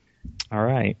All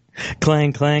right.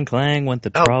 Clang, clang, clang went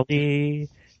the Oh, trolley.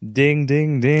 Ding,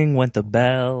 ding, ding went the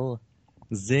bell.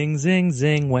 Zing, zing,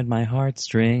 zing went my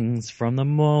heartstrings. From the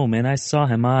moment I saw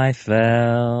him, I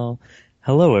fell.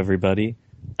 Hello, everybody,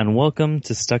 and welcome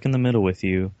to Stuck in the Middle with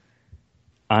You.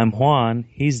 I'm Juan.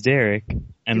 He's Derek. you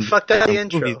And fucked up our the movie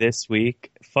intro. this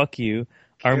week, fuck you.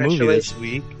 Our movie this Congratulations.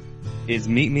 week is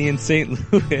Meet Me in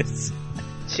St. Louis.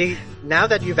 See, now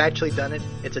that you've actually done it,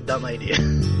 it's a dumb idea.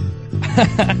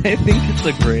 I think it's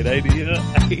a great idea.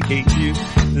 I hate you.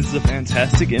 This is a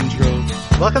fantastic intro.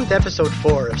 Welcome to episode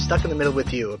 4 of Stuck in the Middle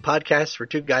with You, a podcast where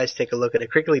two guys take a look at a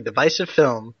critically divisive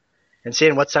film and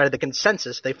seeing what side of the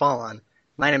consensus they fall on.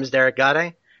 My name is Derek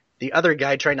Gade. The other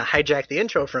guy trying to hijack the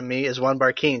intro from me is Juan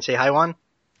Barkeen. Say hi, Juan.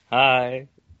 Hi.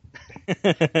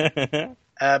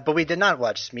 But we did not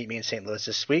watch Meet Me in St. Louis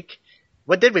this week.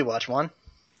 What did we watch, Juan?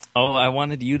 Oh, I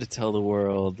wanted you to tell the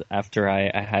world after I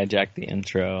hijacked the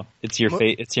intro. It's your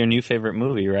it's your new favorite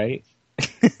movie, right?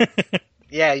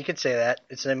 Yeah, you could say that.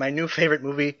 It's my new favorite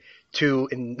movie to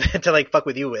like fuck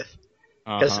with you with.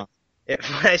 Because when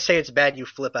I say it's bad, you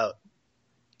flip out.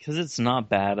 Because it's not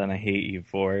bad, and I hate you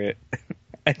for it.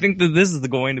 I think that this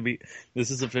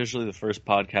is officially the first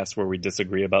podcast where we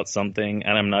disagree about something,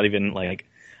 and I'm not even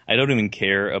I don't even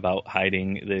care about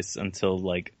hiding this until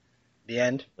The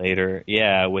end. later.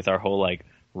 Yeah, with our whole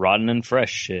rotten and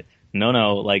fresh shit.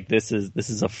 No, this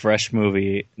is a fresh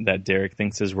movie that Derek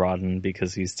thinks is rotten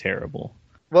because he's terrible.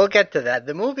 We'll get to that.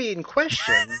 The movie in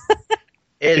question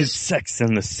It's is Sex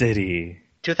and the City.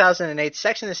 2008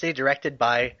 Sex and the City, directed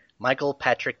by Michael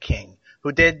Patrick King,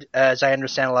 who did, as I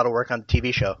understand, a lot of work on the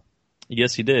TV show.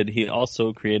 Yes, he did. He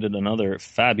also created another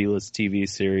fabulous TV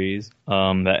series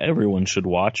that everyone should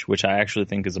watch, which I actually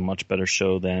think is a much better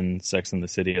show than Sex and the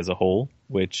City as a whole,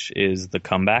 which is The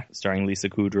Comeback, starring Lisa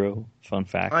Kudrow. Fun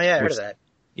fact. Oh yeah, I heard of that.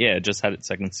 Yeah, it just had its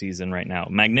second season right now.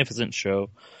 Magnificent show.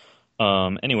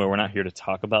 Anyway, we're not here to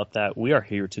talk about that. We are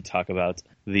here to talk about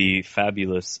the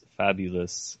fabulous,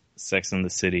 fabulous Sex and the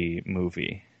City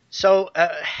movie. So,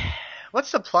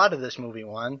 what's the plot of this movie,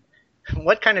 Juan?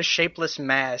 What kind of shapeless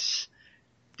mass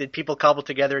did people cobble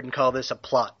together and call this a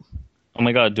plot? Oh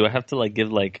my god, do I have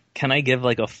to can I give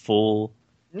a full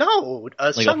No,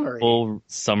 a summary. a full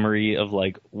summary of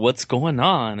what's going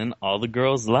on in all the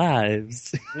girls'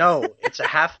 lives? No, it's a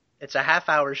half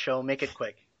hour show. Make it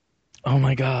quick. Oh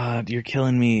my god, you're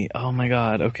killing me. Oh my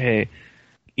god, okay.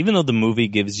 Even though the movie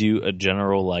gives you a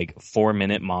general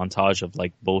 4-minute montage of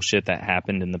bullshit that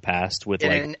happened in the past with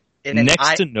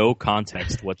next to no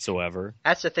context whatsoever.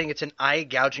 That's the thing. It's an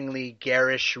eye-gougingly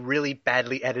garish, really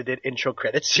badly edited intro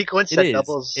credit sequence It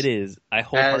doubles. is. I as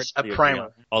wholeheartedly a agree primer. on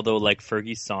it. Although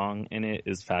Fergie's song in it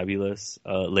is fabulous.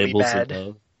 Labels of bad.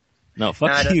 Love. No, No,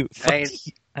 fuck you.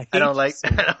 I hate don't you like. so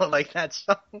I don't like that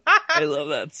song. I love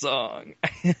that song.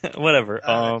 Whatever.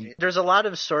 There's a lot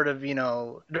of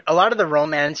a lot of the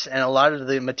romance and a lot of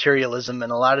the materialism and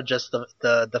a lot of just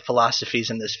the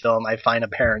philosophies in this film I find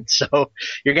apparent. So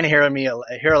you're gonna hear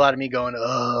a lot of me going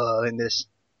 "oh" in this.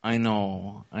 I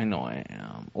know I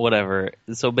am. Whatever.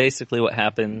 So basically what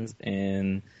happens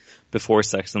before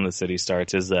Sex and the City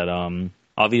starts is that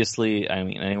obviously, I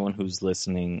mean, anyone who's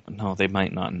listening, no, they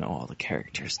might not know all the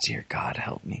characters. Dear God,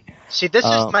 help me. See, this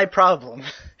is my problem.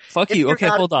 Fuck If you. you're Okay,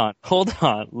 not- hold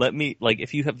on. Let me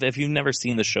if you've never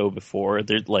seen the show before,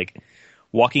 there's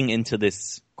walking into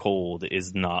this cold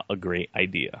is not a great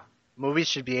idea. Movies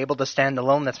should be able to stand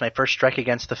alone. That's my first strike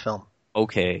against the film.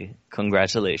 Okay,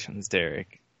 congratulations,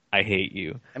 Derek. I hate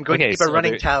you. I'm going to keep a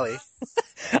running tally.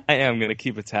 I am going to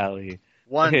keep a tally.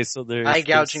 1, Okay, so there's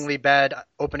eye-gougingly bad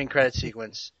opening credit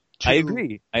sequence. 2, I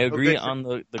agree good for- on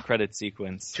the credit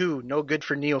sequence. 2, no good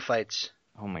for neophytes.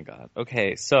 Oh my god.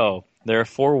 Okay, so there are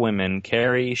 4 women,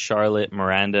 Carrie, Charlotte,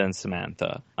 Miranda, and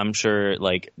Samantha. I'm sure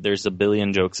there's a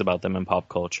billion jokes about them in pop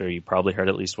culture. You probably heard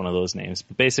at least one of those names.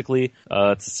 But basically,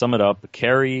 to sum it up,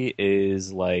 Carrie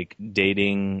is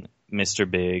dating Mr.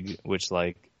 Big, which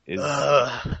is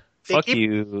fuck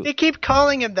you. They keep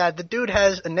calling him that. The dude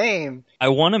has a name. I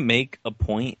want to make a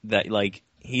point that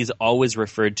he's always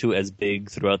referred to as Big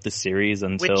throughout the series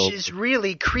until Which is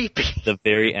really creepy. the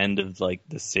very end of the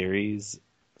series.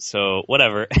 So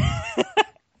whatever.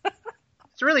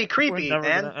 It's really creepy, We're never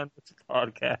man. gonna end this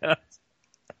podcast.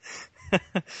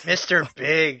 Mr.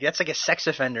 Big. That's like a sex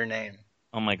offender name.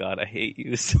 Oh my god, I hate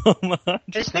you so much.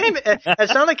 His name,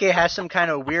 it's not like he has some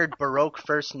kind of weird Baroque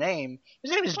first name.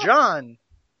 His name is John.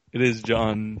 It is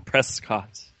John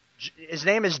Prescott. His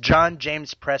name is John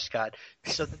James Prescott.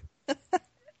 So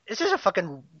this is a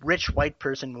fucking rich white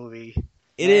person movie.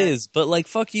 It is, but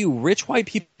fuck you. Rich white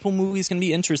people movies can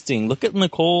be interesting. Look at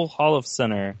Nicole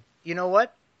Holofcener. You know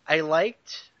what? I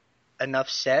liked enough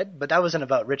said, but that wasn't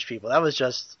about rich people. That was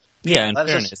just in that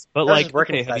was fairness. just- But that was like, just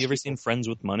working okay, have class you ever people. seen Friends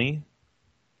with Money?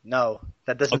 No,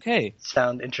 that doesn't Okay.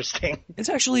 sound interesting. It's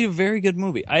actually a very good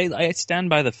movie. I stand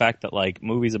by the fact that like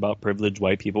movies about privileged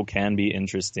white people can be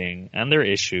interesting and their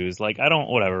issues. Like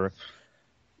whatever.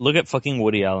 Look at fucking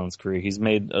Woody Allen's career. He's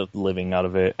made a living out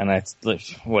of it, and that's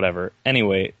whatever.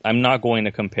 Anyway, I'm not going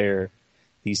to compare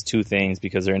these two things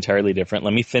because they're entirely different.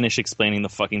 Let me finish explaining the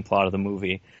fucking plot of the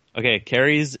movie. Okay,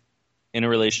 Carrie's in a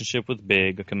relationship with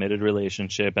Big, a committed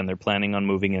relationship, and they're planning on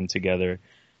moving in together.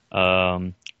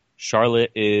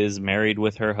 Charlotte is married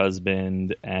with her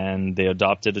husband, and they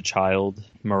adopted a child.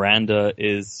 Miranda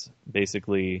is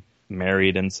basically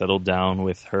married and settled down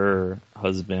with her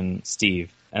husband,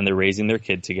 Steve, and they're raising their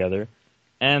kid together.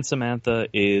 And Samantha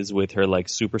is with her, like,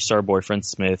 superstar boyfriend,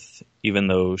 Smith, even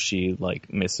though she,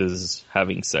 like, misses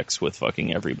having sex with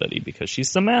fucking everybody because she's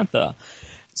Samantha.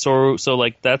 So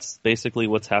like, that's basically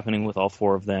what's happening with all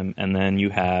four of them. And then you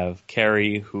have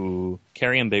Carrie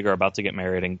and Big are about to get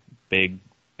married, and Big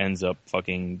ends up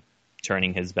fucking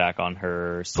turning his back on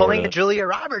her. Pulling a Julia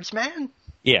Roberts, man.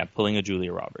 Yeah, pulling a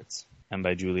Julia Roberts. And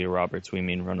by Julia Roberts, we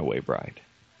mean Runaway Bride.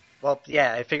 Well,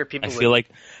 yeah, I figure people I feel like,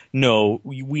 no,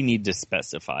 we need to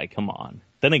specify. Come on.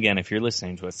 Then again, if you're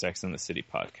listening to a Sex and the City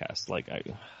podcast,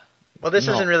 Well, this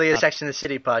isn't really a Sex and the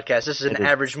City podcast. This is an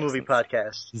average movie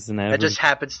podcast. This is an average... That just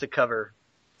happens to cover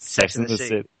Sex and the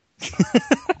City.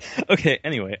 Okay,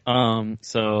 anyway,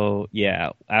 so yeah,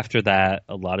 after that,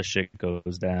 a lot of shit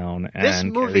goes down, and this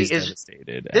movie is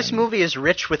devastated. This movie is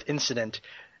rich with incident.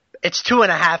 It's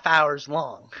 2.5 hours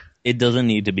long. It doesn't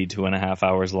need to be 2.5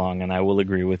 hours long, and I will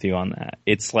agree with you on that.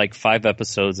 It's like 5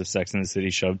 episodes of Sex and the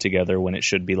City shoved together when it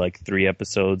should be like 3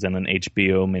 episodes and an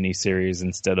HBO miniseries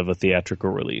instead of a theatrical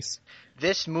release.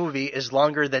 This movie is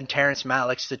longer than Terrence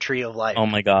Malick's The Tree of Life. Oh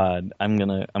my god, I'm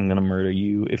gonna murder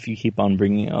you if you keep on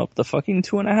bringing up the fucking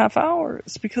 2.5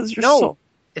 hours because you're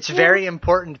It's very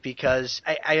important because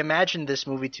I imagine this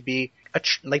movie to be a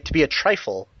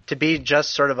trifle, to be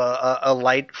just sort of a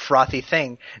light, frothy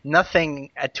thing. Nothing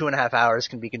at 2.5 hours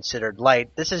can be considered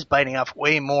light. This is biting off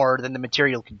way more than the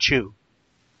material can chew.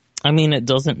 I mean, it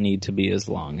doesn't need to be as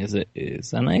long as it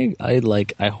is, and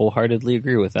I wholeheartely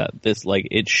agree with that.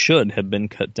 It should have been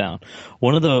cut down.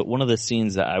 One of the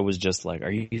scenes that I was just like,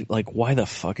 are you like, why the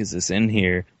fuck is this in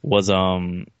here? Was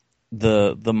the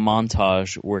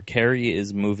montage where Carrie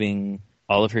is moving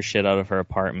all of her shit out of her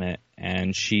apartment,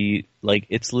 and she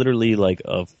it's literally like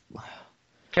a.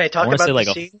 Can I talk about the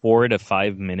scene? A 4 to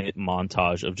 5 minute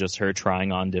montage of just her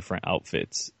trying on different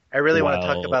outfits. I really want to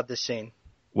talk about this scene.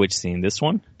 Which scene? This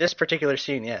one? This particular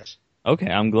scene, yes. Okay,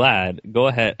 I'm glad. Go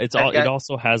ahead. It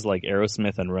also has like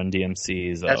Aerosmith and Run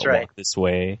DMC's That's right. Walk This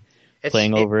Way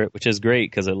playing over it, which is great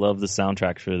because I love the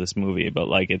soundtrack for this movie, but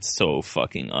it's so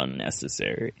fucking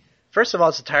unnecessary. First of all,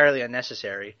 it's entirely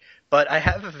unnecessary, but I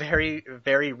have a very,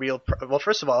 very real... Well,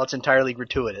 first of all, it's entirely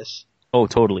gratuitous. Oh,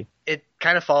 totally. It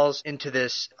kind of falls into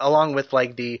this, along with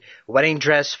the wedding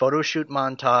dress photo shoot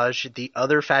montage, the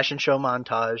other fashion show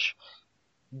montage.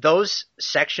 Those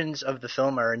sections of the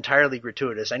film are entirely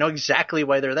gratuitous. I know exactly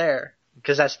why they're there,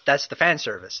 because that's the fan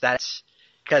service. That's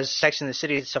because Sex and the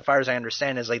City, so far as I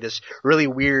understand, is this really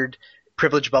weird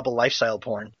privilege bubble lifestyle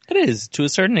porn. It is. To a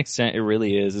certain extent, it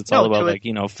really is. It's all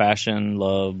about fashion,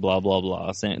 love, blah, blah,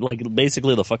 blah.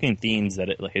 Basically the fucking themes that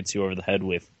it hits you over the head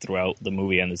with throughout the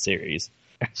movie and the series.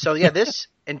 So yeah, this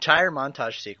entire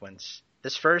montage sequence,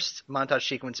 this first montage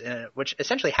sequence, which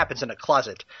essentially happens in a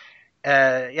closet.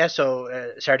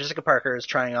 So Sarah Jessica Parker is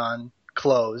trying on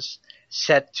clothes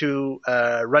set to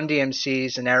Run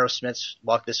DMC's and Aerosmith's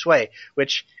Walk This Way,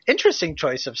 which interesting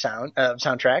choice of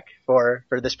soundtrack for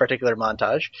this particular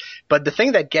montage. But the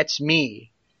thing that gets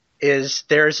me is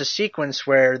there's a sequence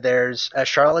where there's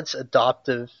Charlotte's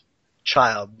adoptive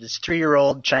child, this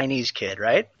 3-year-old Chinese kid,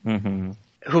 right? Mm-hmm.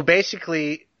 Who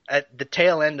basically, at the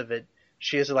tail end of it,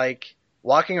 she is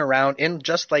walking around in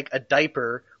just a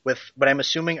diaper with what I'm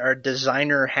assuming are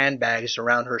designer handbags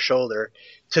around her shoulder,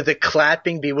 to the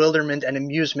clapping bewilderment and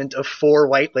amusement of 4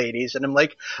 white ladies. And I'm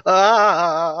like,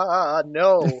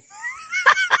 no.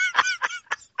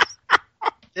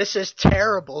 This is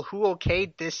terrible. Who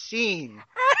okayed this scene?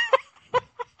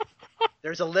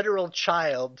 There's a literal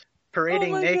child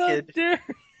parading naked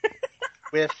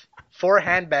with 4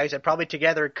 handbags that probably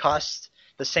together cost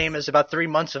the same as about 3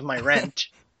 months of my rent.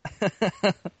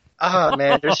 Oh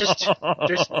man,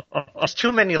 there's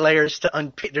too many layers to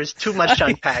unpack. There's too much to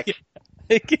unpack.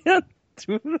 I can't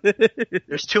do this.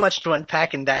 There's too much to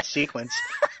unpack in that sequence.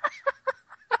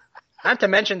 Not to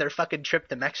mention their fucking trip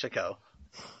to Mexico.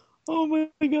 Oh my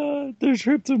god, their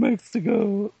trip to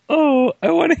Mexico. Oh,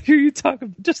 I want to hear you talk.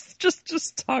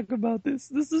 Just talk about this.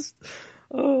 This is.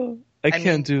 Oh, I I can't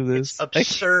mean, do it's this.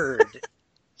 absurd.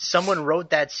 Someone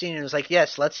wrote that scene and was like,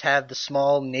 yes, let's have the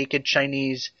small naked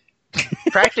Chinese,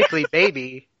 practically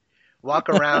baby, walk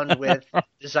around with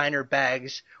designer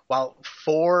bags while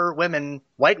four women,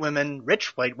 white women,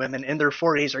 rich white women in their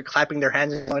 40s are clapping their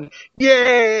hands and going,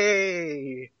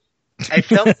 yay! I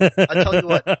felt, I'll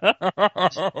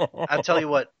tell you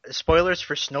what, spoilers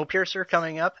for Snowpiercer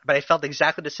coming up, but I felt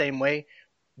exactly the same way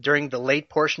during the late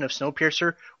portion of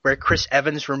Snowpiercer where Chris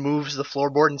Evans removes the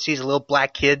floorboard and sees a little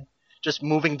black kid just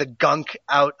moving the gunk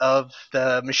out of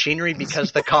the machinery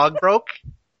because the cog broke.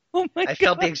 Oh my I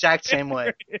felt the god, exact same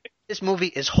way. This movie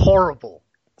is horrible.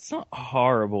 it's not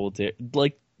horrible, dude.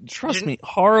 Like, trust Did you, me,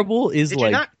 horrible is did you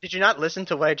like not? Did you not listen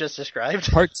to what I just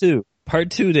described? part two. Part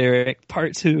two, Derek.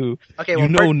 Part two. Okay, You well,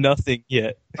 know nothing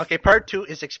yet. okay, part two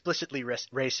is explicitly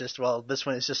racist, while this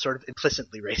one is just sort of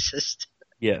implicitly racist.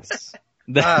 Yes.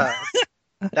 That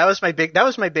was my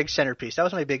big centerpiece. That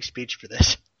was my big speech for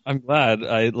this. I'm glad.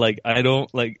 I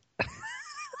don't like.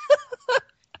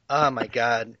 Oh my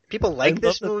god, people I like love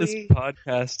this that movie. this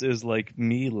podcast is like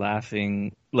me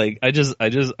laughing. Like I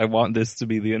want this to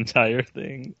be the entire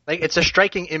thing. Like it's a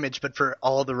striking image, but for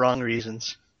all the wrong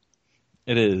reasons.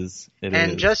 It is. It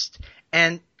And is. just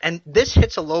and this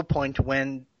hits a low point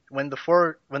when the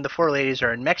four ladies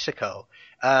are in Mexico.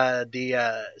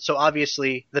 So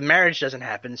obviously the marriage doesn't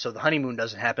happen, so the honeymoon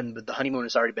doesn't happen, but the honeymoon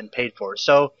has already been paid for.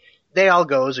 So they all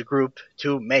go as a group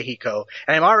to Mexico,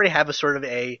 and I already have a sort of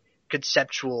a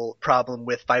conceptual problem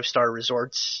with 5-star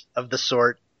resorts of the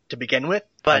sort to begin with,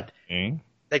 but Okay.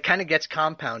 that kind of gets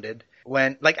compounded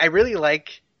when, like, I really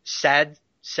like sad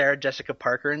Sarah Jessica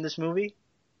Parker in this movie.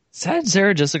 Sad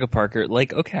Sarah Jessica Parker.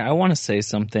 Like, okay, I want to say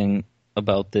something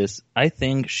about this. I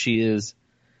think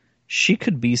she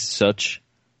could be such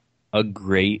a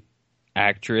great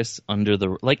actress under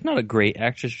the, like, not a great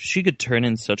actress. She could turn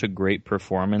in such a great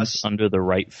performance under the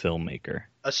right filmmaker.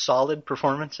 A solid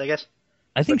performance, I guess.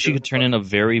 I think But she could turn in a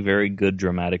very, very good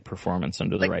dramatic performance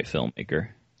under the right filmmaker.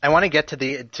 I want to get to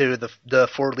the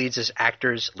four leads as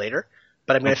actors later,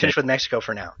 but I'm going to finish with Mexico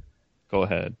for now. Go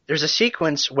ahead. There's a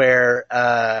sequence where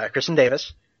Kristen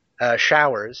Davis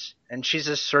showers, and she's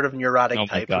this sort of neurotic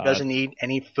type who doesn't eat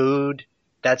any food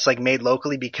that's like made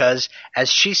locally because, as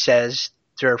she says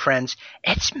to her friends,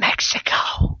 it's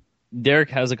Mexico. Derek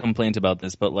has a complaint about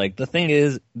this, but like the thing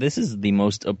is, this is the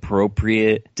most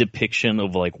appropriate depiction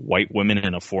of like white women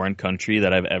in a foreign country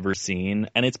that I've ever seen.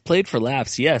 And it's played for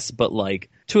laughs, yes, but like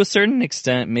to a certain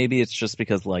extent, maybe it's just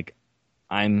because like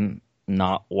I'm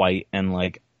not white and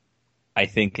like I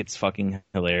think it's fucking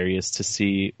hilarious to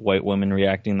see white women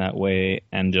reacting that way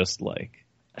and just like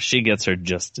she gets her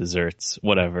just desserts,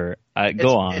 whatever.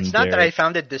 Go on. It's not Derek. that I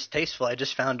found it distasteful. I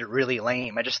just found it really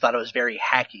lame. I just thought it was very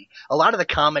hacky. A lot of the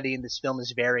comedy in this film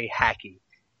is very hacky.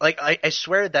 Like, I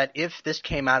swear that if this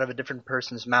came out of a different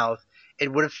person's mouth,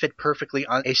 it would have fit perfectly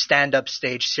on a stand-up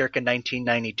stage circa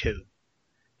 1992.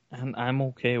 And I'm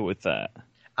okay with that.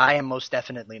 I am most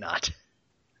definitely not.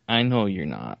 I know you're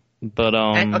not. But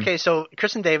okay, so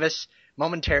Kristen Davis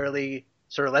momentarily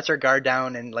sort of lets her guard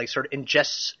down and like sort of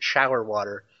ingests shower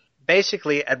water.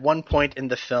 Basically, at one point in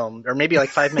the film, or maybe like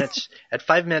 5 minutes, at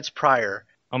 5 minutes prior.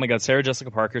 Oh my god, Sarah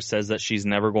Jessica Parker says that she's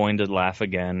never going to laugh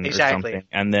again or Exactly. something.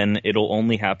 And then it'll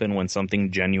only happen when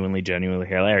something genuinely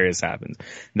hilarious happens.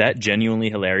 That genuinely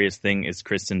hilarious thing is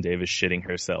Kristen Davis shitting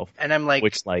herself. And I'm like,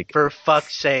 which, like, for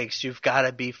fuck's sakes, you've got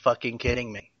to be fucking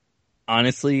kidding me.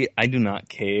 Honestly, I do not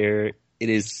care. It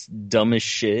is dumb as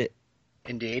shit.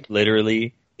 Indeed.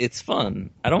 Literally. It's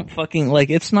fun. I don't fucking like.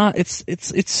 It's not. It's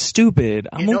stupid.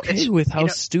 I'm okay with how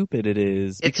stupid it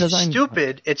is because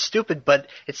It's stupid, but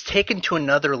it's taken to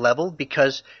another level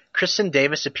because Kristen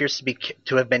Davis appears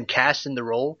to have been cast in the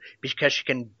role because she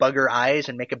can bug her eyes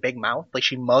and make a big mouth, like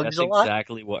she mugs a lot. That's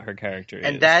exactly what her character is,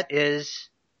 and that is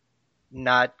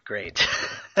not great.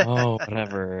 Oh,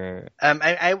 whatever.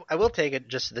 I will take it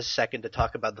just this second to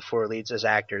talk about the four leads as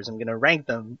actors. I'm going to rank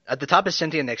them. At the top is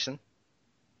Cynthia Nixon.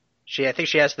 I think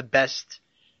she has the best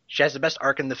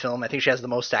arc in the film. I think she has the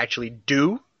most to actually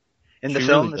do in the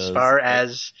film as far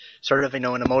as sort of, an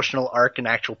emotional arc and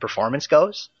actual performance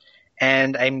goes.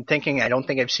 And I don't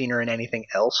think I've seen her in anything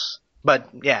else. But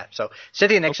yeah, so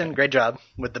Cynthia Nixon, great job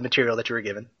with the material that you were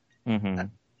given. Mm-hmm.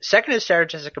 Second is Sarah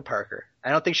Jessica Parker.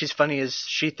 I don't think she's funny as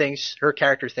her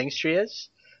character thinks she is.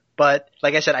 But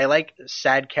like I said, I like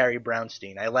sad Carrie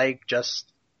Brownstein. I like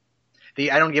just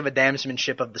I don't give a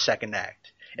damsmanship of the second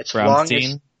act. It's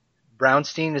Brownstein?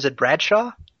 Brownstein, is it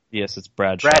Bradshaw? Yes, it's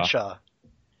Bradshaw. Bradshaw.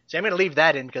 See, I'm going to leave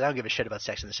that in because I don't give a shit about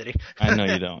Sex and the City. I know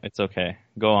you don't. It's okay.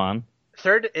 Go on.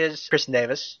 Third is Kristen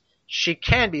Davis. She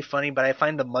can be funny, but I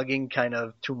find the mugging kind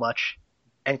of too much.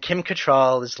 And Kim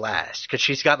Cattrall is last because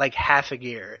she's got like half a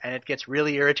gear, and it gets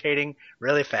really irritating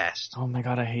really fast. Oh my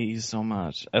god, I hate you so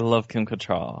much. I love Kim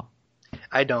Cattrall.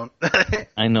 I don't.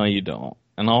 I know you don't.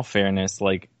 In all fairness,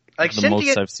 like the Cynthia,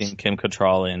 most I've seen Kim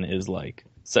Cattrall in is like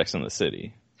Sex and the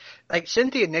City. Like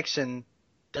Cynthia Nixon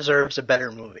deserves a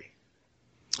better movie.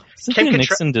 Cynthia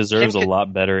Nixon deserves a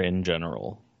lot better in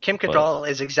general. Kim Cattrall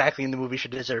is exactly in the movie she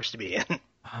deserves to be in.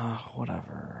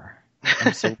 Whatever.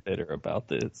 I'm so bitter about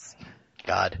this.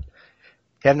 God.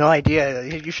 You have no idea.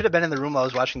 You should have been in the room while I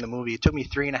was watching the movie. It took me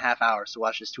 3.5 hours to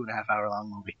watch this 2.5 hour long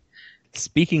movie.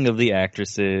 Speaking of the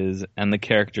actresses and the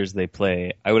characters they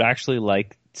play, I would actually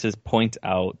like to point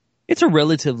out it's a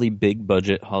relatively big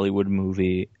budget Hollywood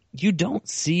movie. You don't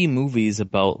see movies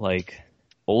about like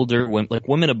older women, like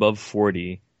women above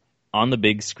 40 on the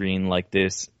big screen like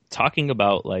this, talking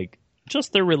about like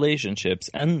just their relationships.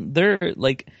 And they're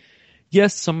like,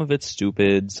 yes, some of it's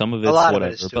stupid, some of it's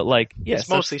whatever, but like, yes, it's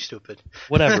mostly stupid.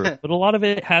 Whatever. But a lot of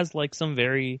it has like some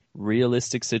very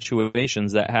realistic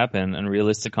situations that happen and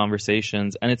realistic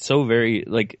conversations. And it's so very,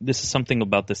 like, this is something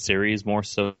about the series more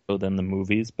so than the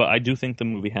movies. But I do think the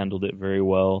movie handled it very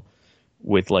well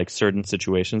with like certain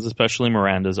situations, especially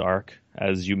Miranda's arc,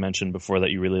 as you mentioned before that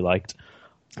you really liked.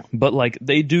 But like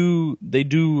they do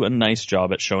a nice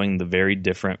job at showing the very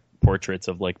different portraits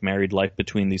of like married life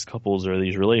between these couples or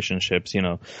these relationships, you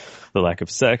know, the lack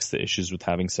of sex, the issues with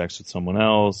having sex with someone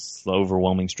else, the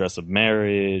overwhelming stress of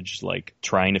marriage, like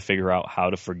trying to figure out how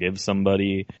to forgive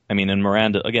somebody. I mean, and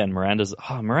Miranda's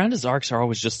arcs are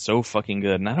always just so fucking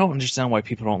good. And I don't understand why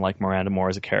people don't like Miranda more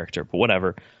as a character, but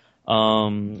whatever.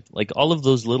 Like all of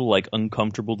those little like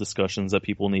uncomfortable discussions that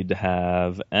people need to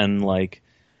have, and like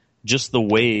just the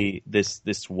way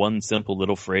this one simple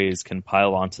little phrase can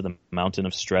pile onto the mountain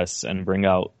of stress and bring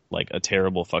out like a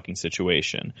terrible fucking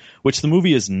situation, which the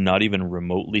movie is not even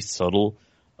remotely subtle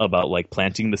about, like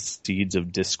planting the seeds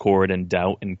of discord and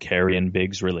doubt in Carrie and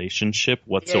Big's relationship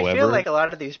whatsoever. Yeah, I feel like a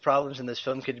lot of these problems in this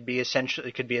film could be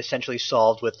essentially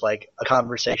solved with like a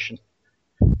conversation.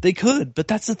 They could, but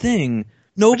that's the thing.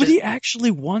 Nobody actually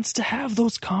wants to have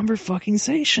those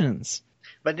conversations.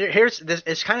 But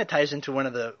this kind of ties into one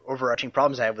of the overarching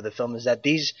problems I have with the film, is that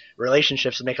these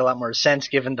relationships make a lot more sense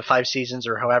given the 5 seasons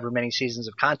or however many seasons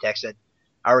of context that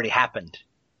already happened.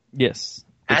 Yes,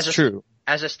 it's true.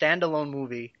 As a standalone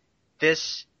movie,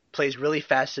 this plays really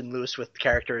fast and loose with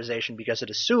characterization because it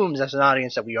assumes as an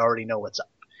audience that we already know what's up.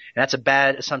 And that's a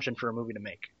bad assumption for a movie to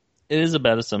make. It is a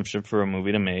bad assumption for a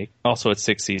movie to make. Also, it's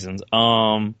 6 seasons.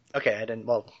 Okay, I didn't.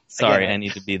 Well, sorry, again, I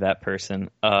need to be that person.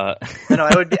 No,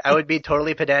 I would be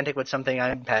totally pedantic with something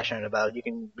I'm passionate about. You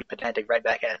can be pedantic right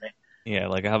back at me. Yeah,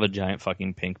 like I have a giant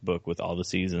fucking pink book with all the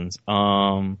seasons.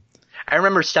 I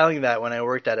remember selling that when I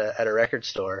worked at a record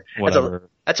store. Whatever.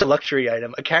 That's a luxury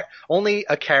item. Only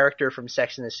a character from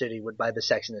Sex and the City would buy the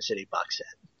Sex and the City box set.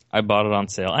 I bought it on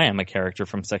sale. I am a character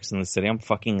from Sex and the City. I'm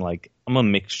a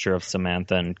mixture of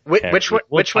Samantha and which one?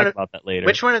 We'll talk about that later.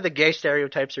 Which one of the gay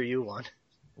stereotypes are you on?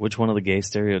 Which one of the gay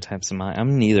stereotypes am I?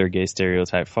 I'm neither gay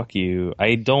stereotype. Fuck you.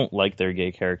 I don't like their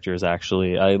gay characters,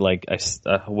 actually.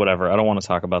 Whatever. I don't want to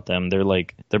talk about them.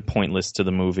 They're pointless to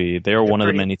the movie. They're one of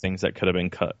the many things that could have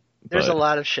been cut. There's a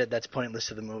lot of shit that's pointless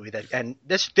to the movie. And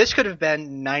this could have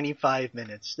been 95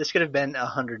 minutes. This could have been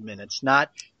 100 minutes,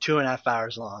 not 2.5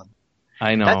 hours long.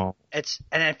 I know.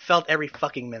 And I felt every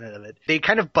fucking minute of it. They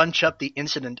kind of bunch up the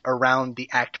incident around the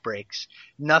act breaks.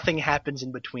 Nothing happens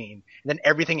in between. And then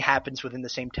everything happens within the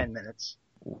same 10 minutes.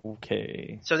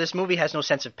 Okay. So this movie has no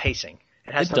sense of pacing.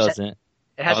 It doesn't.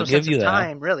 It has no sense of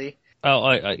time, really. Oh,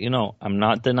 I'm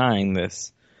not denying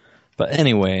this. But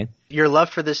anyway. Your love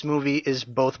for this movie is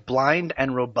both blind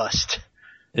and robust.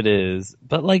 It is.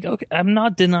 But, okay, I'm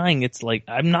not denying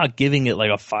I'm not giving it,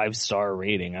 a 5-star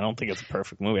rating. I don't think it's a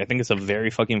perfect movie. I think it's a very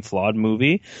fucking flawed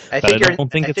movie. I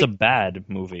don't think it's a bad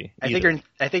movie. I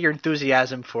think your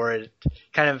enthusiasm for it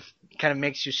kind of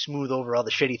makes you smooth over all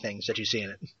the shitty things that you see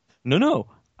in it. No.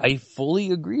 I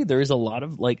fully agree. There is a lot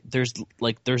of,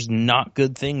 there's not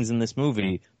good things in this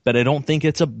movie, but I don't think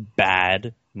it's a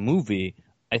bad movie.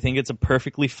 I think it's a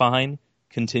perfectly fine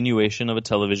continuation of a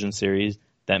television series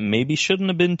that maybe shouldn't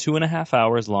have been 2.5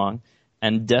 hours long,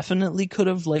 and definitely could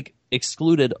have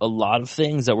excluded a lot of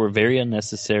things that were very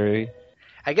unnecessary.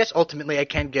 I guess ultimately I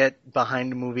can't get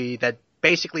behind a movie that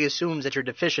basically assumes that you're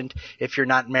deficient if you're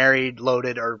not married,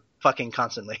 loaded, or fucking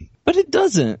constantly. But it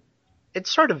doesn't. It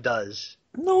sort of does.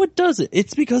 No, it doesn't.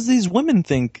 It's because these women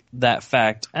think that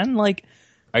fact, and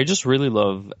I just really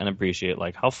love and appreciate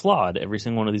like how flawed every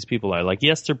single one of these people are. Like,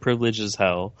 yes, they're privileged as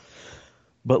hell,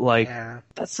 but like Yeah.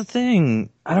 that's the thing.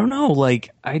 I don't know.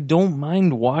 Like, I don't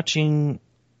mind watching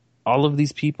all of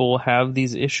these people have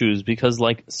these issues because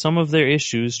like some of their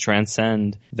issues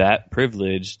transcend that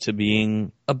privilege to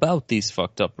being about these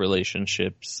fucked up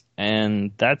relationships,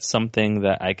 and that's something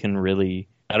that I can really,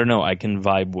 I don't know, I can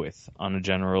vibe with on a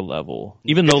general level.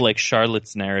 Even though like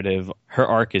Charlotte's narrative, her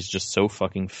arc is just so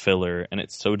fucking filler and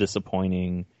it's so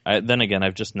disappointing. Then again,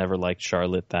 I've just never liked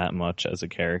Charlotte that much as a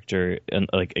character, and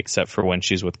like except for when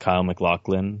she's with Kyle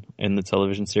MacLachlan in the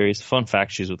television series. Fun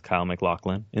fact: she's with Kyle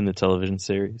MacLachlan in the television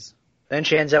series. Then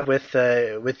she ends up with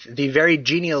the very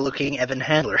genial-looking Evan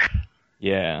Handler.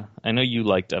 Yeah, I know you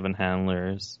liked Evan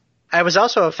Handler's. I was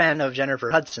also a fan of Jennifer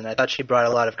Hudson. I thought she brought a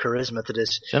lot of charisma to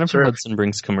this. Jennifer Hudson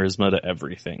brings charisma to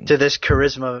everything. To this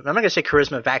charisma, I'm not going to say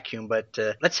charisma vacuum, but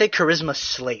let's say charisma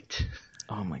slate.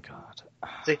 Oh my god.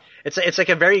 It's like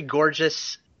a very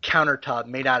gorgeous countertop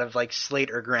made out of like slate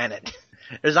or granite.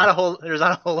 There's not a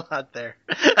whole lot there.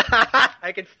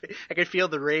 I could feel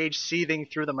the rage seething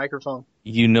through the microphone.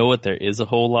 You know what there is a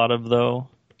whole lot of though?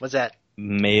 What's that?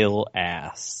 Male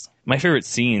ass. My favorite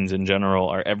scenes in general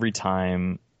are every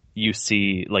time you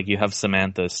see, like, you have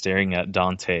Samantha staring at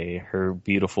Dante, her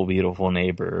beautiful, beautiful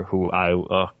neighbor,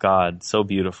 oh god, so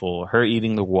beautiful. Her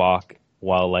eating the guac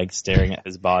while, like, staring at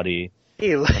his body.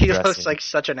 He looks like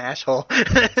such an asshole.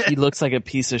 He looks like a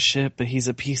piece of shit, but he's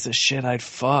a piece of shit I'd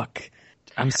fuck.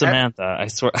 I'm Samantha, I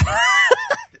swear.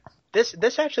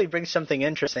 This actually brings something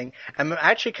interesting. I'm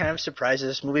actually kind of surprised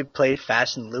this movie played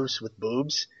fast and loose with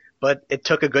boobs, but it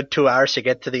took a good 2 hours to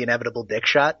get to the inevitable dick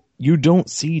shot. You don't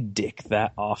see dick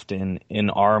that often in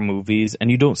our movies,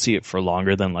 and you don't see it for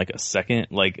longer than like a second.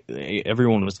 Like,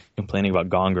 everyone was complaining about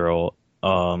Gone Girl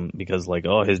because like,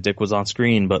 oh, his dick was on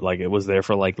screen, but like it was there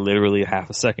for like literally half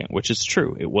a second, which is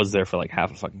true. It was there for like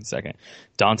half a fucking second.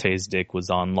 Dante's dick was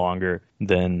on longer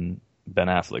than Ben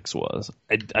Affleck's was.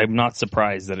 I'm not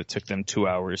surprised that it took them 2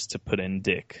 hours to put in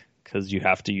dick, because you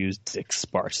have to use dick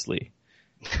sparsely.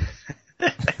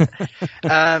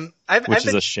 Which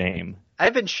is a shame.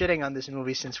 I've been shitting on this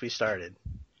movie since we started,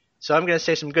 so I'm going to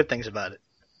say some good things about it.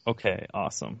 Okay,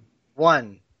 awesome.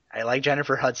 One, I like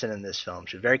Jennifer Hudson in this film.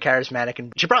 She's very charismatic,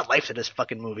 and she brought life to this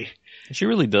fucking movie. She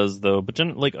really does, though. But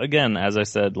like, again, as I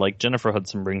said, like, Jennifer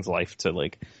Hudson brings life to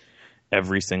like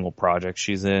every single project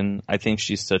she's in. I think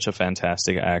she's such a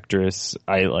fantastic actress.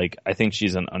 I think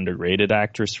she's an underrated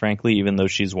actress, frankly, even though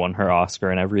she's won her Oscar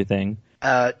and everything.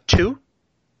 Two,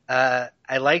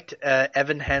 I liked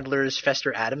Evan Handler's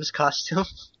Fester Adams costume.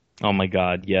 Oh my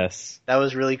god, yes. That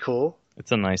was really cool.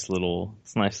 It's a nice little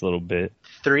bit.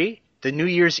 3, the New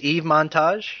Year's Eve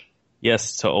montage.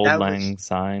 Yes, to Old Lang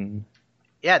Syne.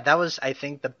 Yeah, that was, I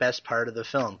think, the best part of the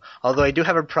film. Although I do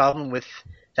have a problem with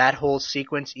that whole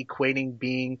sequence equating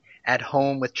being at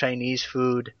home with Chinese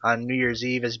food on New Year's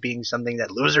Eve as being something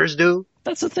that losers do.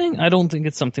 That's the thing. I don't think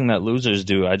it's something that losers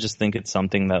do. I just think it's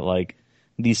something that, like,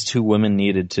 these two women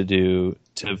needed to do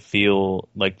to feel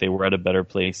like they were at a better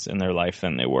place in their life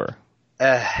than they were.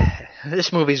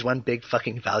 This movie's one big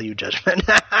fucking value judgment.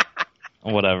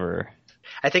 Whatever.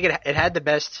 I think it had the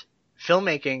best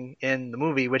filmmaking in the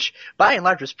movie, which by and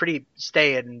large was pretty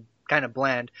staid and kind of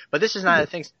bland. But this is not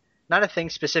a thing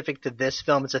specific to this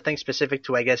film. It's a thing specific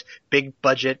to, I guess, big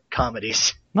budget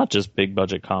comedies. Not just big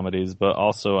budget comedies, but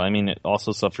also, I mean, it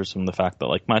also suffers from the fact that,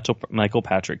 like, Michael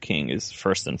Patrick King is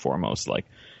first and foremost, like,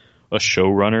 a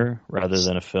showrunner rather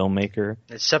than a filmmaker.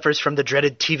 It suffers from the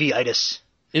dreaded TV-itis.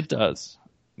 It does.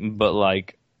 But,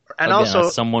 like, and again, also,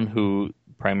 as someone who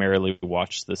primarily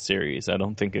watched the series, I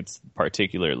don't think it's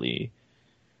particularly,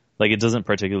 like, it doesn't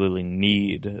particularly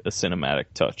need a cinematic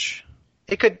touch.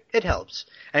 It helps.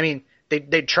 I mean,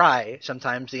 they try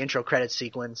sometimes, the intro credit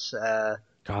sequence.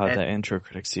 God, that intro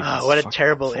credit sequence. Oh, what a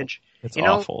terrible intro. It's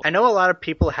awful. I know a lot of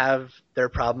people have their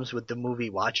problems with the movie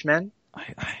Watchmen.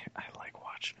 I like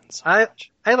Watchmen so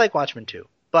much. I like Watchmen too.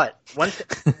 But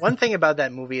one thing about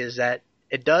that movie is that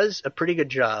it does a pretty good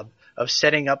job of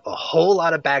setting up a whole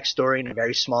lot of backstory in a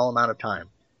very small amount of time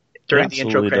during the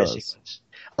intro credit sequence.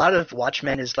 A lot of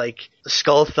Watchmen is like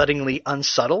skull-thuddingly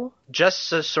unsubtle,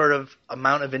 just a sort of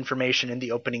amount of information in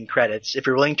the opening credits. If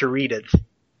you're willing to read it,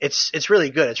 it's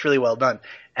really good. It's really well done.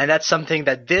 And that's something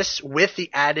that this, with the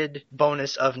added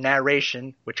bonus of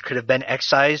narration, which could have been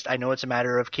excised. I know it's a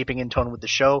matter of keeping in tone with the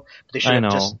show, but they should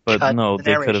have just cut the narration.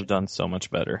 They could have done so much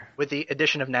better. With the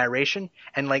addition of narration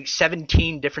and like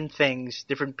 17 different things,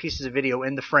 different pieces of video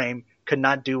in the frame could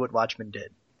not do what Watchmen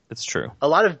did. It's true. A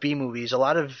lot of B movies, a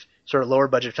lot of sort of lower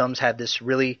budget films have this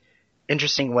really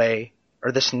interesting way,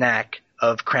 or this knack,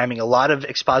 of cramming a lot of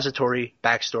expository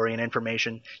backstory and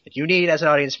information that you need as an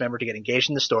audience member to get engaged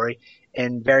in the story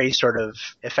in very sort of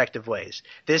effective ways.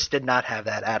 This did not have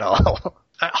that at all.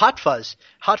 Hot Fuzz.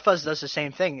 Hot Fuzz does the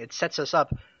same thing. It sets us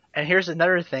up. And here's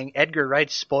another thing. Edgar Wright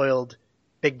spoiled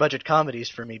big budget comedies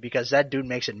for me because that dude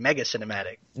makes it mega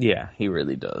cinematic. Yeah, he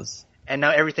really does. And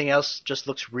now everything else just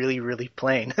looks really, really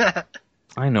plain.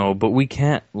 I know, but we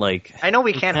can't I know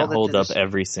we can't hold up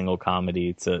every single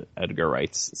comedy to Edgar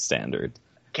Wright's standard.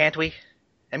 Can't we?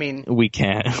 I mean, we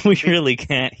can't. We really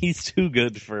can't. He's too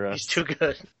good for us. He's too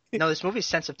good. No, this movie's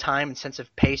sense of time and sense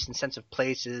of pace and sense of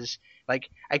places. Like,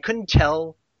 I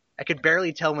could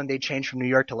barely tell when they changed from New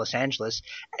York to Los Angeles.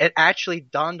 It actually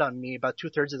dawned on me about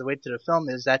 2/3 of the way to the film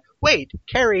is that, wait,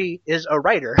 Carrie is a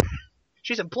writer.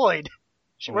 She's employed.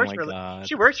 She works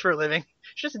for a living.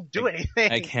 She doesn't do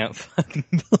anything. I can't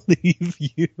fucking believe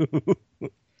you.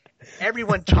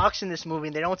 Everyone talks in this movie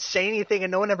and they don't say anything and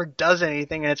no one ever does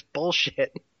anything and it's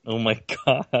bullshit. Oh my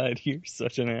god, you're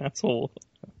such an asshole.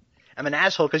 I'm an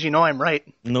asshole because you know I'm right.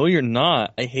 No, you're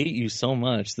not. I hate you so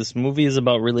much. This movie is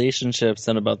about relationships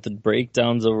and about the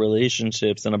breakdowns of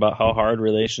relationships and about how hard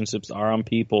relationships are on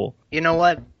people. You know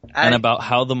what? And about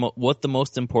how what the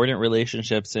most important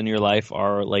relationships in your life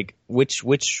are, like which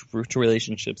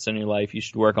relationships in your life you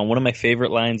should work on. One of my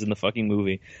favorite lines in the fucking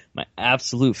movie, my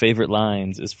absolute favorite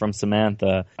lines, is from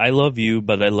Samantha. I love you,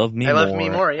 but I love me more. I love me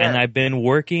more, yeah. And I've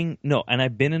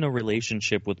been in a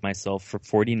relationship with myself for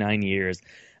 49 years.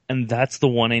 And that's the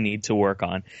one I need to work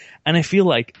on. And I feel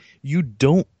like you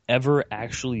don't ever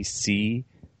actually see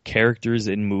characters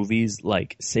in movies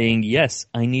like saying, yes,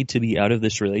 I need to be out of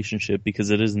this relationship because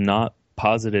it is not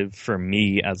positive for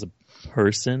me as a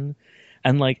person.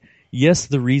 And like, yes,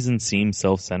 the reason seems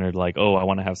self-centered, like, oh, I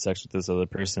want to have sex with this other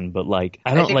person, but like,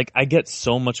 I get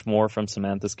so much more from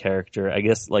Samantha's character, I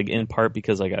guess, like, in part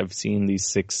because, like, I've seen these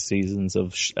 6 seasons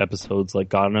of episodes, like,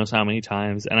 God knows how many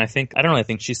times, and I think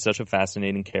she's such a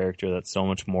fascinating character that's so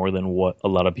much more than what a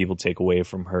lot of people take away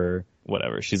from her.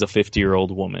 Whatever. She's a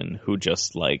 50-year-old woman who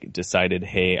just, like, decided,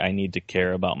 hey, I need to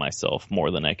care about myself more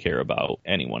than I care about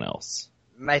anyone else.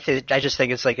 I just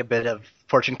think it's like a bit of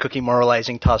fortune cookie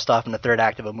moralizing tossed off in the third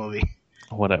act of a movie.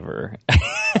 Whatever. I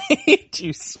hate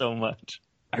you so much.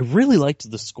 I really liked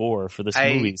the score for this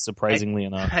movie, surprisingly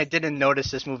enough. I didn't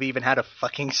notice this movie even had a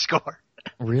fucking score.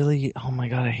 Really? Oh my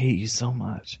god, I hate you so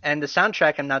much. And the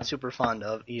soundtrack I'm not super fond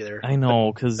of either. I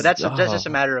know, because... But that's just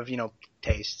a matter of,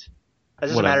 taste.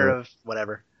 That's just a matter of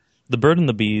whatever. The Bird and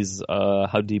the Bees,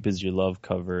 How Deep Is Your Love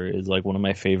cover is like one of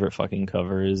my favorite fucking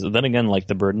covers. Then again, like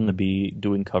the Bird and the Bee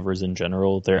doing covers in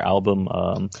general, their album,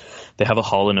 they have a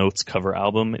Hall & Oates cover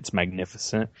album. It's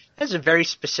magnificent. That's a very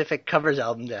specific covers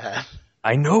album to have.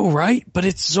 I know, right? But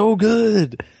it's so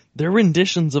good. Their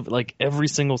renditions of like every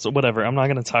single, whatever. I'm not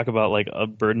going to talk about like a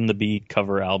Bird and the Bee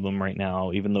cover album right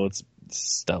now, even though it's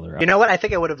stellar. You know what? I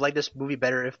think I would have liked this movie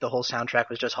better if the whole soundtrack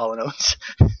was just Hall & Oates.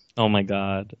 Oh my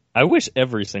god. I wish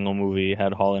every single movie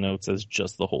had Hall & Oates as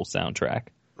just the whole soundtrack.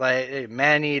 Like,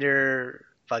 Maneater,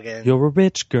 fucking... You're a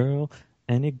rich girl,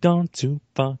 and you're gone too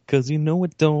far, 'cause you know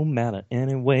it don't matter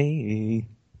anyway.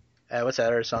 What's that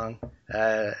other song?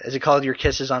 Is it called Your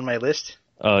Kiss Is On My List?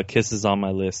 Kiss Is On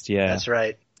My List, yeah. That's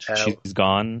right. She's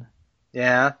Gone.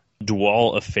 Yeah.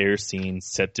 Dual affair scene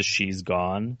set to She's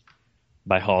Gone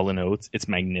by Hall & Oates. It's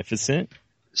magnificent.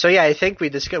 So yeah, I think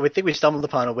we stumbled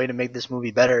upon a way to make this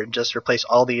movie better and just replace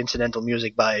all the incidental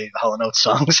music by Hall & Oates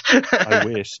songs. I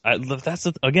wish.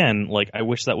 Again, like, I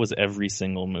wish that was every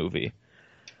single movie.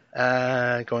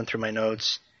 Going through my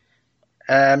notes.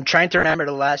 I'm trying to remember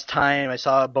the last time I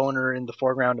saw a boner in the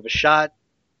foreground of a shot.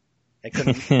 I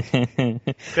couldn't Although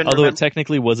remember. It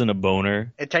technically wasn't a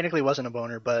boner. It technically wasn't a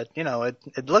boner, but,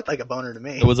 it looked like a boner to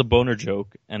me. It was a boner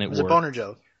joke, and it was worked. a boner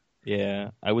joke. Yeah,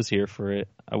 I was here for it.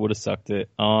 I would have sucked it.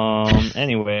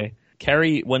 Anyway,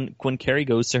 Carrie, when Carrie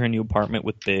goes to her new apartment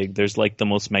with Big, there's like the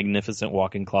most magnificent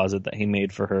walk-in closet that he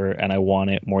made for her, and I want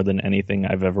it more than anything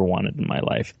I've ever wanted in my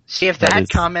life. See, if that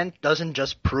comment doesn't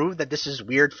just prove that this is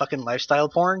weird fucking lifestyle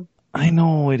porn. I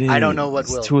know it is. I don't know what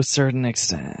will. To a certain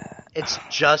extent. It's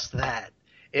just that.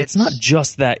 It's not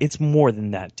just that. It's more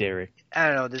than that, Derek. I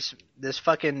don't know, this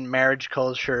fucking marriage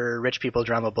culture, rich people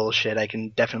drama bullshit I can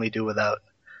definitely do without.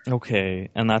 Okay,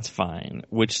 and that's fine.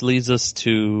 Which leads us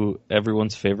to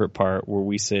everyone's favorite part where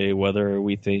we say whether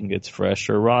we think it's fresh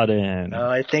or rotten. Oh,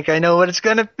 I think I know what it's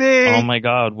gonna be. Oh my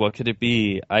god, what could it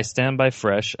be? I stand by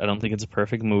fresh. I don't think it's a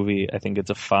perfect movie. I think it's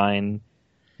a fine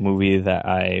movie that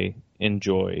I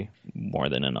enjoy more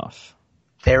than enough.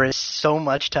 There is so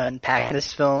much to unpack in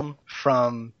this film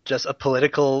from just a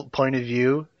political point of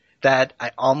view that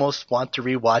I almost want to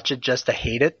rewatch it just to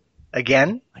hate it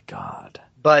again. My god.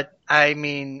 But I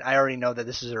mean, I already know that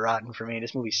this is a rotten for me.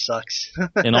 This movie sucks.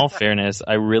 In all fairness,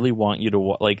 I really want you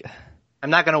to I'm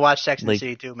not gonna watch Sex and the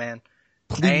City 2, man.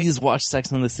 please watch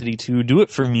Sex and the City 2. Do it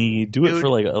for me. Do it Dude. for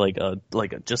like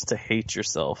a just to hate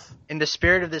yourself. In the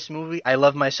spirit of this movie, I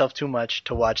love myself too much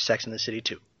to watch Sex and the City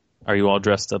 2. Are you all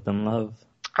dressed up in love?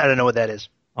 I don't know what that is.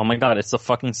 Oh my god, it's the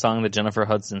fucking song that Jennifer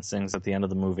Hudson sings at the end of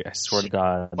the movie. I swear to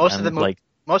God. Most of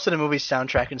the movie's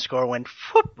soundtrack and score went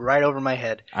whoop, right over my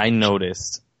head. I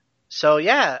noticed. So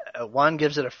yeah, Juan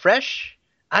gives it a fresh.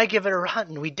 I give it a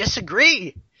rotten. We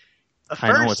disagree.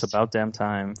 I know, it's about damn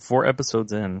time. 4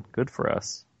 episodes in. Good for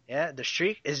us. Yeah, the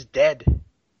streak is dead.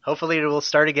 Hopefully it will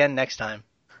start again next time.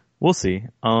 We'll see.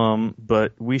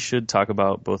 But we should talk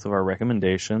about both of our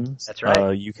recommendations. That's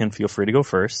right. You can feel free to go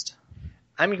first.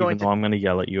 I'm going to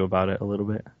yell at you about it a little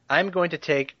bit. I'm going to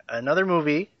take another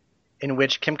movie in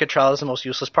which Kim Cattrall is the most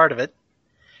useless part of it.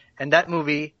 And that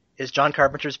movie is John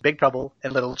Carpenter's Big Trouble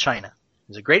in Little China.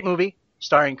 It's a great movie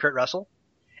starring Kurt Russell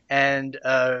and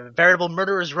a veritable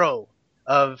murderer's row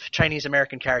of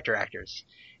Chinese-American character actors.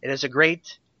 It is a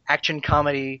great action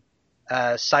comedy,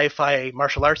 sci-fi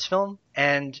martial arts film,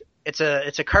 and it's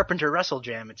a Carpenter Russell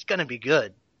jam. It's gonna be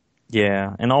good.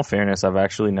 Yeah, in all fairness, I've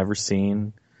actually never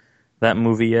seen that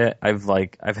movie yet.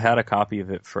 I've had a copy of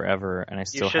it forever, and I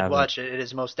still haven't. You should watch it. It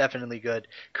is most definitely good.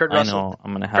 I know.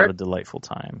 I'm gonna have a delightful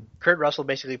time. Kurt Russell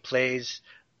basically plays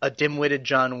a dim-witted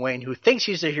John Wayne who thinks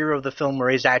he's the hero of the film,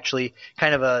 where he's actually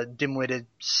kind of a dim-witted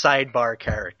sidebar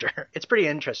character. It's pretty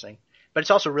interesting, but it's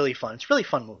also really fun. It's a really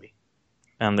fun movie.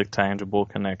 And the tangible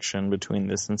connection between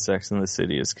this and Sex and the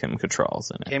City is Kim Cattrall's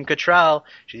in it. Kim Cattrall,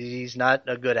 she's not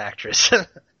a good actress.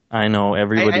 I know,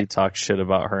 everybody talks shit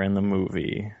about her in the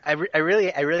movie. I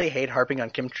really hate harping on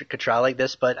Kim Cattrall like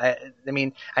this, but I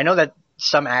mean, I know that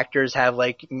some actors have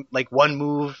like one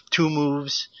move, 2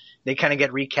 moves. They kind of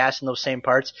get recast in those same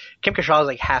parts. Kim Cattrall is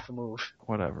like half a move.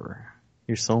 Whatever.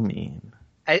 You're so mean.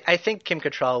 I think Kim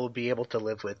Cattrall will be able to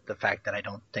live with the fact that I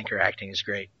don't think her acting is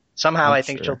great. Somehow I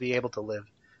think she'll be able to live.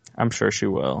 I'm sure she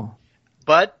will.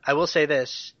 But I will say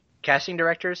this. Casting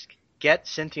directors, get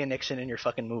Cynthia Nixon in your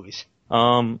fucking movies.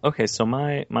 Okay, so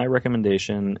my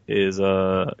recommendation is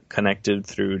connected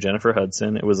through Jennifer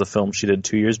Hudson. It was a film she did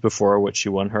 2 years before, which she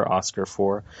won her Oscar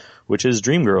for, which is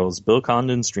Dreamgirls. Bill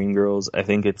Condon's Dreamgirls. I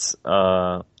think it's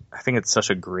such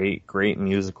a great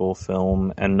musical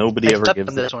film, and nobody ever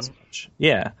gives it as much.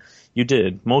 Yeah, you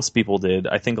did. Most people did.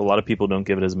 I think a lot of people don't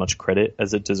give it as much credit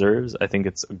as it deserves. I think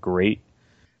it's great.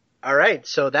 All right,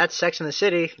 so that's Sex and the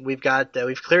City. We've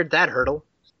cleared that hurdle.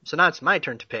 So now it's my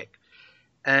turn to pick.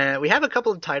 We have a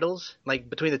couple of titles, like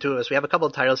between the two of us, we have a couple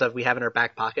of titles that we have in our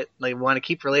back pocket. Like we want to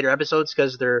keep for later episodes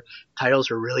because they're titles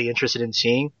we're really interested in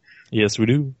seeing. Yes, we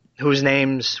do. Whose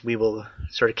names we will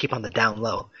sort of keep on the down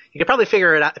low. You can probably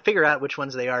figure out which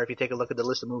ones they are if you take a look at the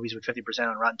list of movies with 50%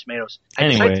 on Rotten Tomatoes.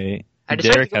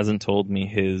 Derek hasn't told me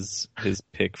his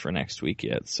pick for next week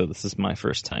yet, so this is my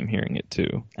first time hearing it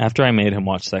too. After I made him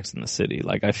watch Sex and the City,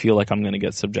 I feel like I'm going to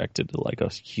get subjected to a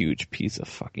huge piece of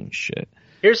fucking shit.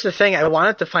 Here's the thing, I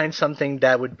wanted to find something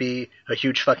that would be a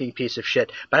huge fucking piece of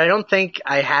shit, but I don't think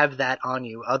I have that on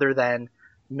you other than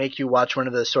make you watch one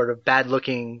of the sort of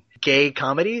bad-looking gay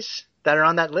comedies that are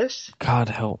on that list. God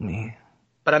help me.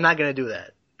 But I'm not going to do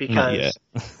that because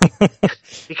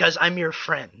because I'm your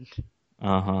friend.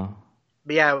 Uh-huh.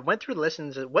 But yeah, I went through the list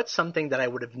and said, what's something that I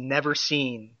would have never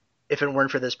seen if it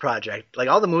weren't for this project? Like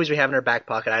all the movies we have in our back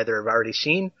pocket, either I've already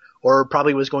seen or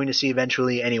probably was going to see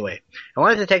eventually anyway. I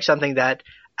wanted to take something that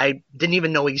I didn't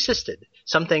even know existed.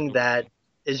 Something that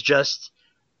is just,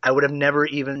 I would have never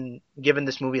even given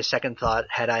this movie a second thought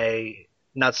had I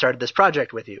not started this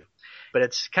project with you. But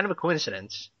it's kind of a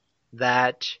coincidence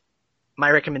that my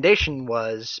recommendation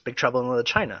was Big Trouble in Little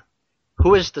China.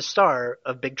 Who is the star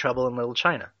of Big Trouble in Little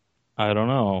China? I don't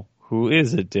know. Who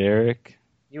is it, Derek?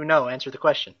 You know, answer the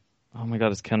question. Oh my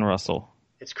god, it's Ken Russell.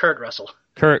 It's Kurt Russell.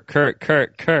 Kurt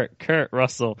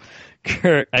Russell.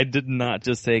 Kurt, I did not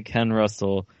just say Ken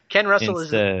Russell. Ken Russell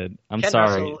instead.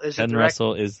 Ken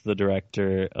Russell is the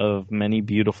director of many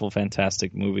beautiful,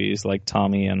 fantastic movies like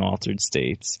Tommy and Altered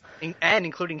States. And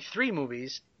including 3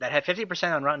 movies that have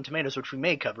 50% on Rotten Tomatoes, which we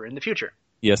may cover in the future.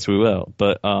 Yes, we will.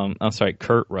 But, I'm sorry,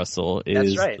 Kurt Russell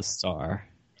is the star.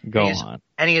 Go on.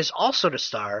 And he is also the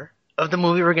star of the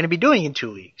movie we're going to be doing in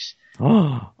 2 weeks.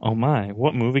 Oh my,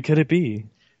 what movie could it be?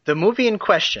 The movie in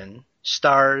question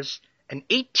stars an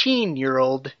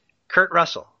 18-year-old Kurt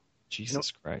Russell.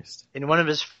 Jesus Christ. In one of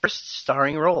his first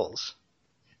starring roles.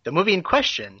 The movie in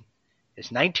question is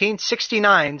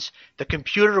 1969's The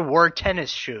Computer Wore Tennis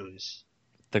Shoes.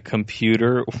 The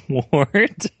Computer Wore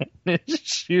Tennis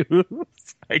Shoes?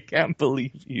 I can't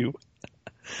believe you.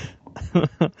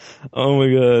 Oh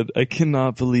my god, I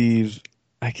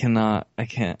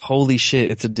can't. Holy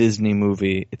shit, it's a Disney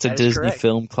movie. It's a That is Disney correct.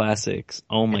 film classics.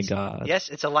 Oh my It's, god. yes,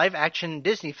 it's a live-action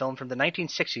Disney film from the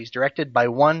 1960s, directed by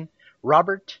one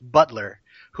Robert Butler,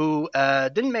 who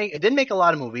didn't make a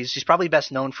lot of movies. He's probably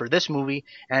best known for this movie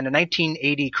and a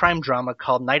 1980 crime drama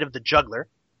called Night of the Juggler.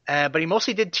 But he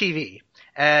mostly did TV.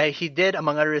 He did,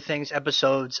 among other things,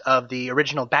 episodes of the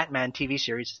original Batman TV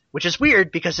series, which is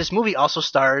weird because this movie also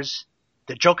stars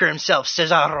the Joker himself,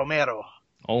 Cesar Romero.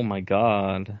 Oh my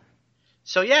god.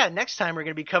 So yeah, next time we're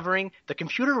going to be covering the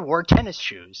computer wore tennis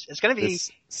shoes. It's going to be,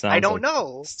 This sounds I don't like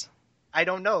know. I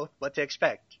don't know what to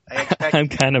expect. I expect I'm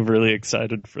kind of really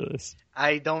excited for this.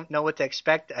 I don't know what to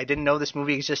expect. I didn't know this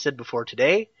movie existed before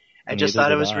today. I just Neither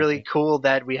thought it did was I. really cool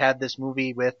that we had this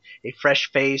movie with a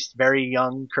fresh-faced, very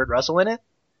young Kurt Russell in it.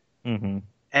 hmm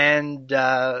And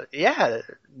yeah,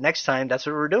 next time that's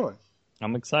what we're doing.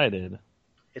 I'm excited.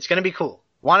 It's going to be cool.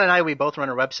 Juan and I, we both run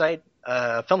a website,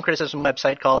 a film criticism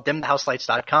website called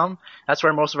dimthehouselights.com. That's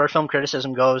where most of our film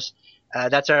criticism goes.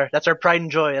 That's our pride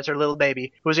and joy. That's our little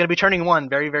baby, who's going to be turning 1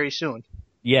 very, very soon.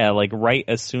 Yeah, like right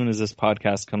as soon as this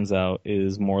podcast comes out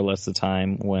is more or less the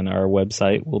time when our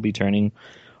website will be turning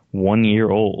 1 year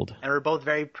old. And we're both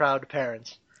very proud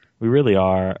parents. We really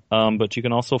are. But you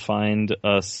can also find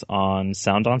us on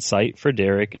Sound On Sight for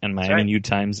Derek and That's Miami right. New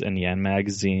Times and Yan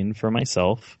Magazine for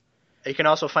myself. You can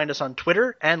also find us on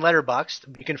Twitter and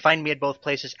Letterboxd. You can find me at both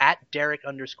places at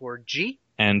Derek_G.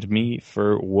 And me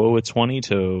for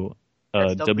Woa22,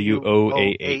 That's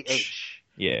WOAH.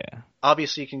 Yeah.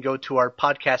 Obviously, you can go to our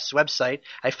podcast's website.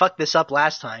 I fucked this up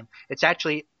last time. It's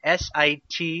actually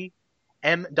SITMWY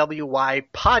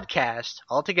podcast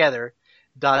altogether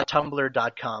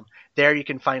 .tumblr.com. There you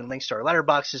can find links to our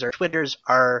letterboxes, our Twitters,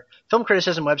 our film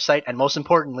criticism website, and most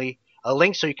importantly, a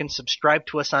link so you can subscribe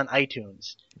to us on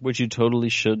iTunes. Which you totally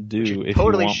should do you if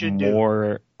totally you want should do.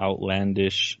 more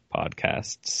outlandish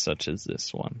podcasts such as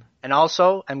this one. And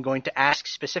also, I'm going to ask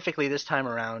specifically this time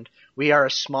around, we are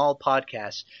a small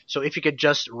podcast, so if you could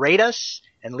just rate us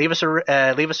and leave us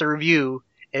a review,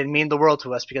 it'd mean the world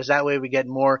to us, because that way we get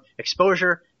more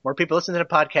exposure, more people listen to the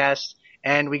podcast,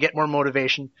 and we get more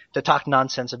motivation to talk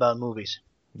nonsense about movies.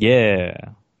 Yeah,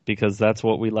 because that's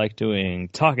what we like doing,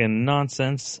 talking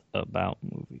nonsense about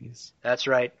movies. That's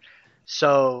right.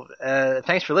 So,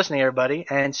 thanks for listening, everybody,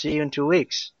 and see you in 2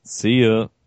 weeks. See ya.